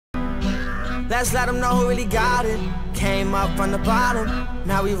Let's let them know who really got it. Came up from the bottom,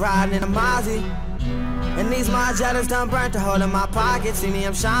 now we riding in a Mozzie. And these Margellas done burnt a hole in my pocket. See me,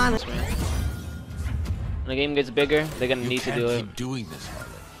 I'm shining. When the game gets bigger, they're gonna need to do it. Doing this,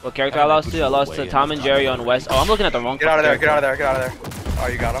 What character I lost to? I lost to Tom and Jerry on West. Oh, I'm looking at the wrong. Get out of there! Get out of there! Get out of there! Oh,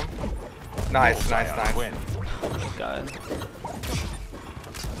 you got him. Nice, nice, nice. Oh, God.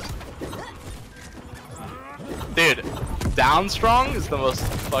 Dude, down strong is the most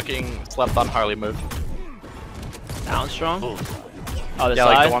fucking slept on Harley move. Down strong? Oh, the yeah,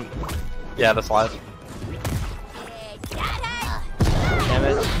 slide? like the one. Yeah, the slide. Damn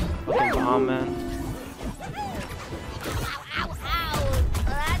it. Fucking bomb, man.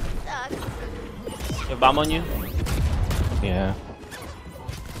 You have bomb on you? Yeah.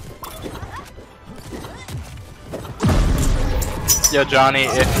 Yo, Johnny,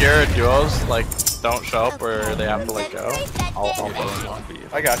 if your duos like don't show up or they have to let go, I'll go in for you.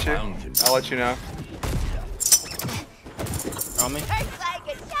 I got you. I'll let you know. On me?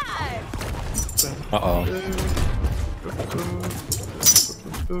 Uh-oh.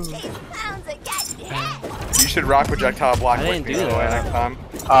 You should rock projectile block I with didn't me do by the way that. next time.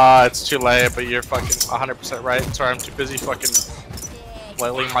 It's too late, but you're fucking 100% right. Sorry, I'm too busy fucking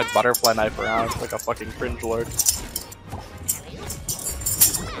flailing my butterfly knife around like a fucking cringe lord.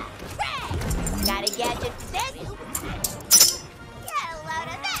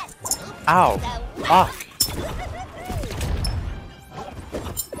 Ow. Fuck.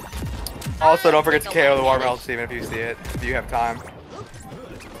 Also, don't forget to KO the WarnerBros even if you see it, if you have time.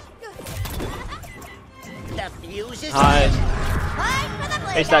 Nice.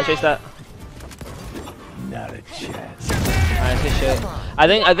 Chase that, chase that. Not a chance. Nice, good shit. I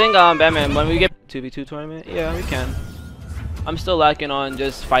think, Batman, when we get 2v2 tournament, yeah, we can. I'm still lacking on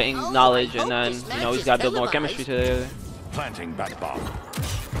just fighting knowledge, and then, you know, we just gotta build more chemistry together. Planting back bomb.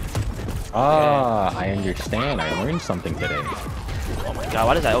 Ah, I understand. I learned something today. Oh my god,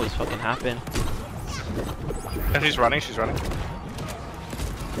 why does that always fucking happen? If she's running, she's running.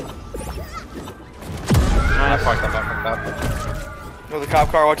 I Nice. fucked up, I fucked up. There's a cop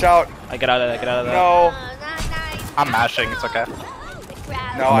car, watch out! I get out of that, get out of that. No! I'm mashing, it's okay.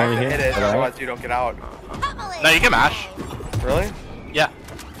 No, I have over to here. hit it, Alright. otherwise you don't get out. No, you can mash. Really? Yeah.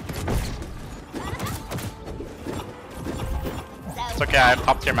 It's okay, I have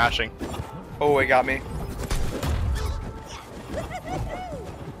top tier mashing. Oh, it got me.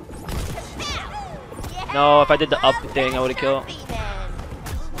 No, if I did the up thing, I would've killed.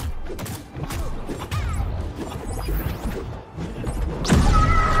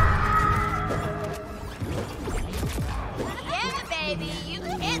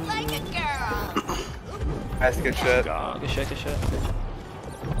 That's good shit. Good shit, good shit.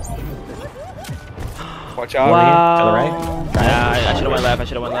 Watch out. Wow. To the right? Yeah, I should've went left, I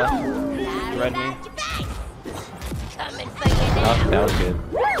should've went left. You read me. Oh, that was good.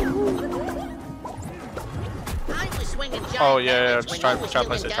 Oh yeah, just try to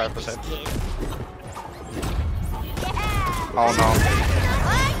place it, try to place it. Oh no.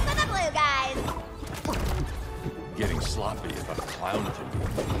 Getting sloppy about a clown to me.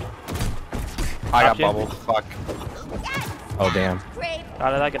 I got Got you. bubbled, fuck. Oh, damn. Get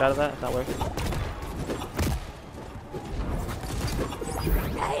out of that, get out of that. It's not working.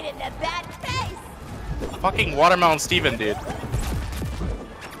 Fucking Watermelon Steven, dude.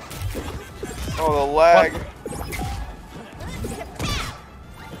 Oh, the lag.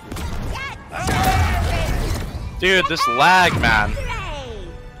 Dude, this lag, man.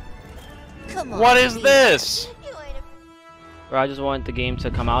 What is this? Bro, I just want the game to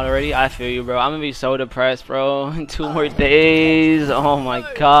come out already. I feel you, bro. I'm gonna be so depressed, bro. In 2 more days. Oh my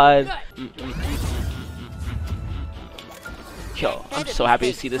god. Yo, I'm so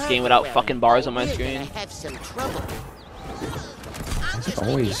happy to see this game without fucking bars on my screen. It's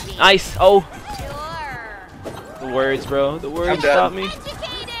always... Nice. Oh. The words, bro. The words stop me.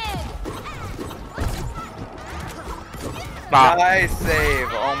 Nah, Nice save.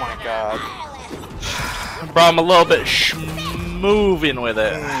 Oh my god. bro, I'm a little bit moving with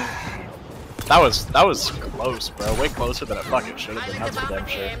it. That was close, bro. Way closer than it fucking should have been. That's for damn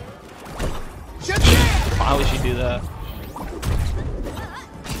sure. Why would you do that?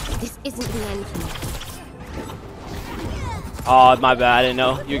 This isn't the end for me. Oh, my bad. I didn't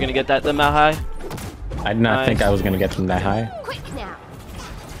know you were gonna get that high. I did not think I was gonna get them that high. Quick now.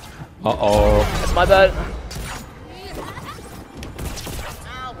 Uh-oh. That's my bad.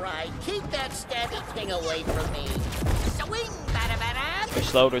 Alright, keep that stabby thing away from me. Swing, bada. We're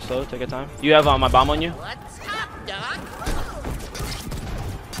slow, take your time. You have my bomb on you? What's up, Doc?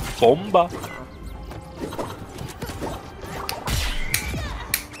 Bomba.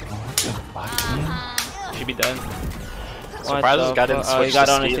 should be dead. Surprised this guy didn't switch he got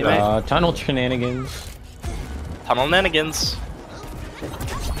to on his speed, teammate. though. Tunnel shenanigans. Tunnel nanigans.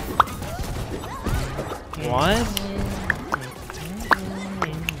 What?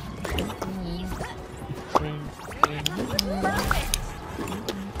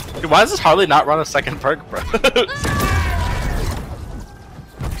 Dude, why does this Harley not run a second perk, bro?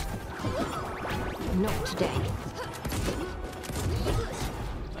 Not today.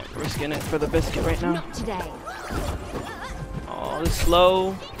 Risking it for the biscuit right now. Not today. Oh, it's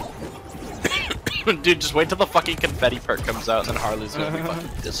slow. Dude, just wait till the fucking confetti perk comes out and then Harley's gonna be fucking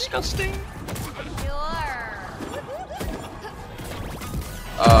disgusting.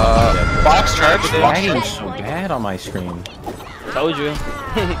 Box charge. Box Lagging charge. so bad on my screen. Told you.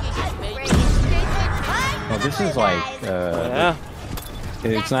 Oh, this is like, Yeah.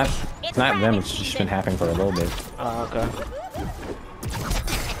 it's not them. It's just been happening for a little bit. Oh, okay.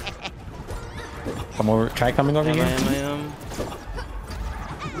 Come over. Try coming over here.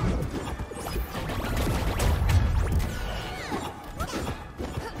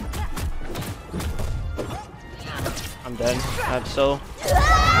 I'm dead. Absol.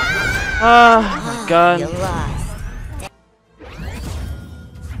 Ah, my God. You lost.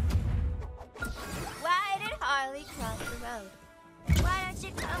 Why did Harley cross the road? Why don't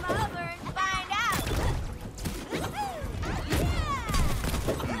you come over and find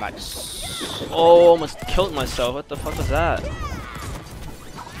out? Nice. Oh, almost killed myself. What the fuck was that?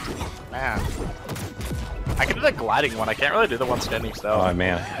 Man. I can do the gliding one. I can't really do the one standing still. Oh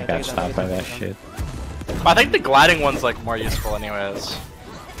man, I got stopped by that shit. But I think the gliding one's like more useful anyways.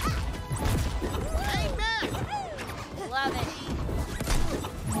 Love it.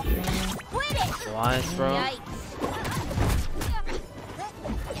 Quit it. Wise, bro. Yikes.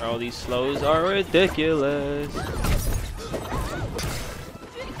 Bro, these slows are ridiculous.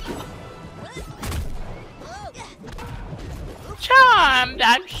 Charmed,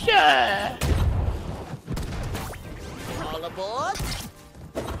 I'm sure. All aboard.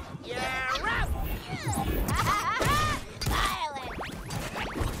 You're up. Violent.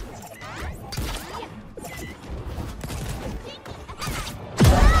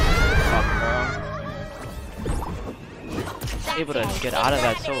 Fuck, bro. Able to get out of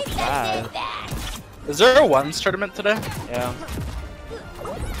that so fast. Is there a ones tournament today? Yeah.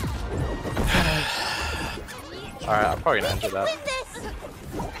 Alright, I'm probably gonna enter that.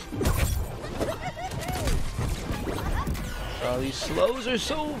 Bro, these slows are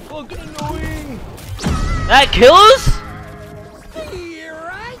so fucking annoying. That kills? You're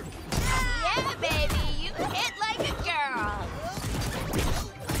right. Yeah, baby. You hit like a girl.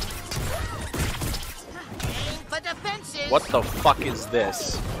 Aim for defenses. What the fuck is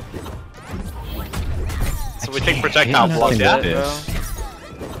this? So we take projectile block, Nothing yeah? with this.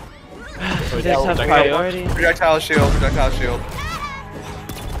 So we just have priority. Projectile shield,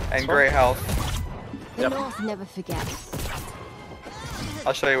 and great health. The North never forgets.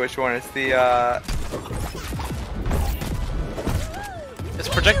 I'll show you which one. It's the It's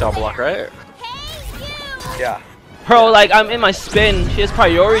projectile block, right? yeah. Bro, like, I'm in my spin. She has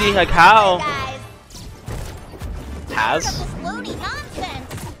priority. Like, how? Guys, Has? floaty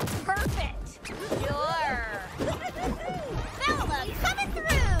nonsense. Perfect. Sure. Velma, coming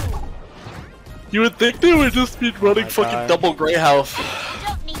through. You would think they would just be running fucking God. double gray health.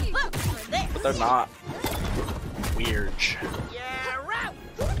 Don't need books for this. But they're not. Weird. You're out.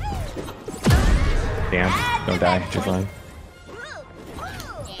 Damn, don't die. Just run.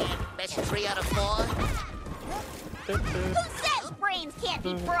 Yeah, best 3 out of 4. Who says brains can't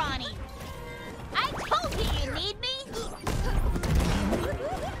be brawny? I told you you need me.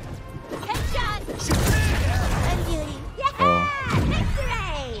 Headshot. On duty. Yeah. Victory.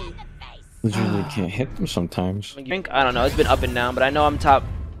 Literally can't hit them sometimes. I think, I don't know. It's been up and down, but I know I'm top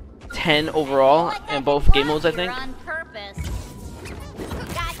 10 overall in both game modes, I think. On purpose.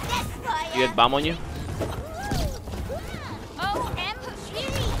 Got this for You had bomb on you?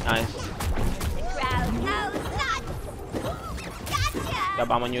 OMG. Nice. The crowd goes nuts. Gotcha. Got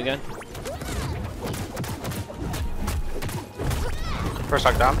bomb on you again? First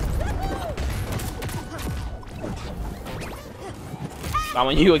knock down. Bomb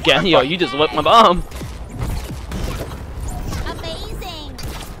on you again? Yo, you just whipped my bomb. Amazing.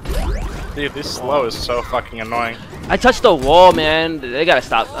 Dude, this slow is so fucking annoying. I touched the wall, man. They gotta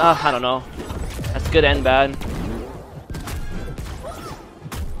stop. I don't know. That's good and bad.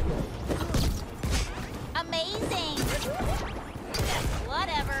 Amazing.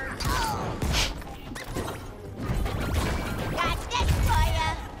 Whatever. Got this for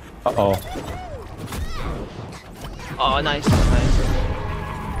ya. Uh-oh. Oh, nice. Nice.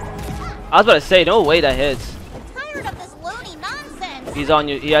 I was about to say, no way that hits. Tired of this loony nonsense. He's on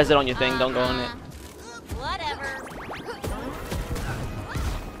you. He has it on your thing. Don't go on it. Whatever.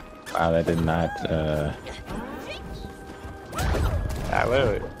 Wow, that did not. Yeah,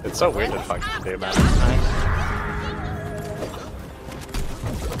 literally. It's so weird to fucking do, man.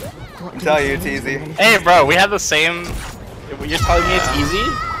 Tell you it's easy. Hey, bro, we have the same. You're telling me it's easy?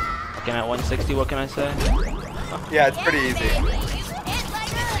 Looking at 160. What can I say? Yeah, it's pretty easy. I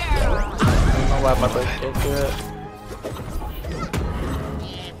don't know why my leg can't do it.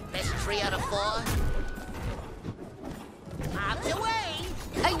 Best 3 out of 4. Out the way.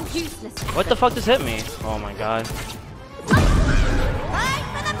 A useless. What the fuck just hit me? Oh my god. Right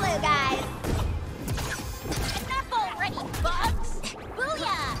for the blue guys. Enough already, bugs.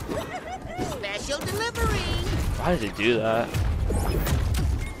 Booyah. Special delivery. Why did he do that?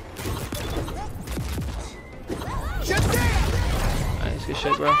 Nice, good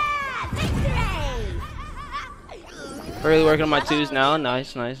shit, bro. Really working on my 2s now.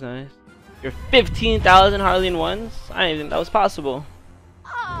 Nice, nice, nice. You're 15,000 Harley in 1s? I didn't even think that was possible.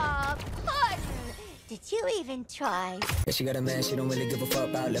 Aw, fun. Did you even try? Yeah, she got a man she don't really give a fuck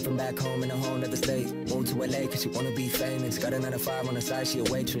about. Left him back home in a whole nother state. Moved to LA cause she wanna be famous. Got a 9 to 5 on the side, she a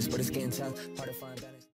waitress. But it's getting tough, hard to find that.